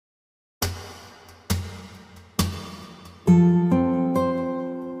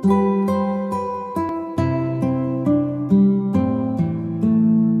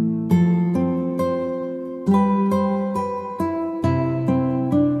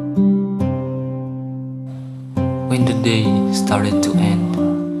When the day started to end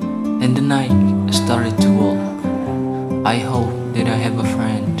and the night started to walk, I hope that I have a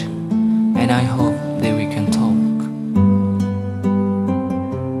friend, and I hope that we can talk.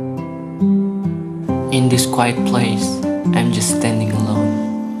 In this quiet place, I'm just standing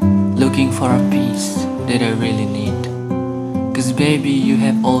alone, looking for a peace that I really need. 'Cause baby, you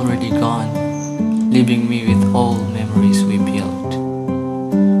have already gone, leaving me with all memories we built.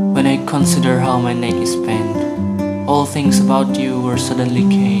 When I consider how my neck is bent, all things about you were suddenly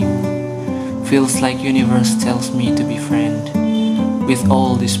came. Feels like universe tells me to be friend, with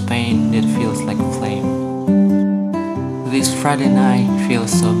all this pain that feels like a flame. This Friday night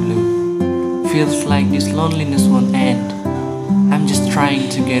feels so blue, feels like this loneliness won't end. I'm just trying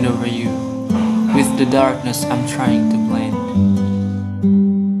to get over you, with the darkness I'm trying to blend.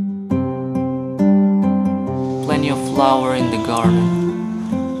 Plenty of flower in the garden,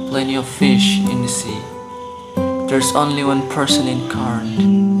 plenty of fish in the sea. There's only one person in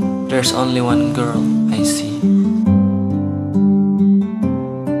current, there's only one girl I see.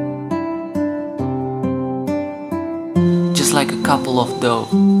 Just like a couple of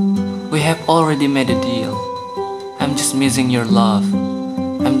dough, we have already made a deal. I'm just missing your love,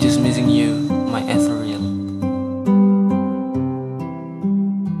 I'm just missing you, my ethereal.